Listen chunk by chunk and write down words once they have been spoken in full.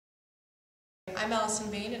I'm Alison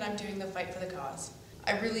Bane and I'm doing the Fight for the Cause.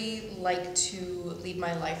 I really like to lead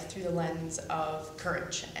my life through the lens of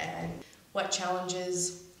courage and what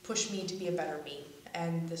challenges push me to be a better me.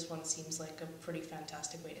 And this one seems like a pretty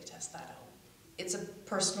fantastic way to test that out. It's a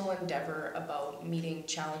personal endeavor about meeting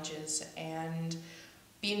challenges and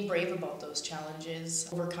being brave about those challenges,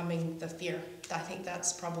 overcoming the fear. I think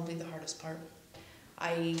that's probably the hardest part.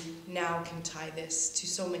 I now can tie this to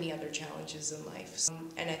so many other challenges in life.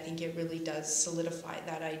 And I think it really does solidify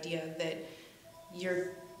that idea that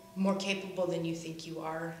you're more capable than you think you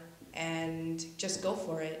are, and just go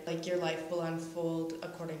for it. Like, your life will unfold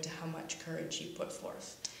according to how much courage you put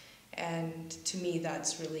forth. And to me,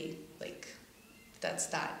 that's really that's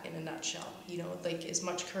that in a nutshell. You know, like, as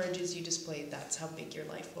much courage as you display, that's how big your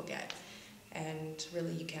life will get. And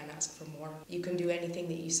really, you can't ask for more. You can do anything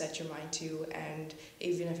that you set your mind to, and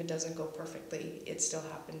even if it doesn't go perfectly, it still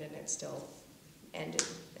happened and it still ended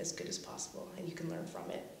as good as possible, and you can learn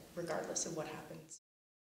from it regardless of what happens.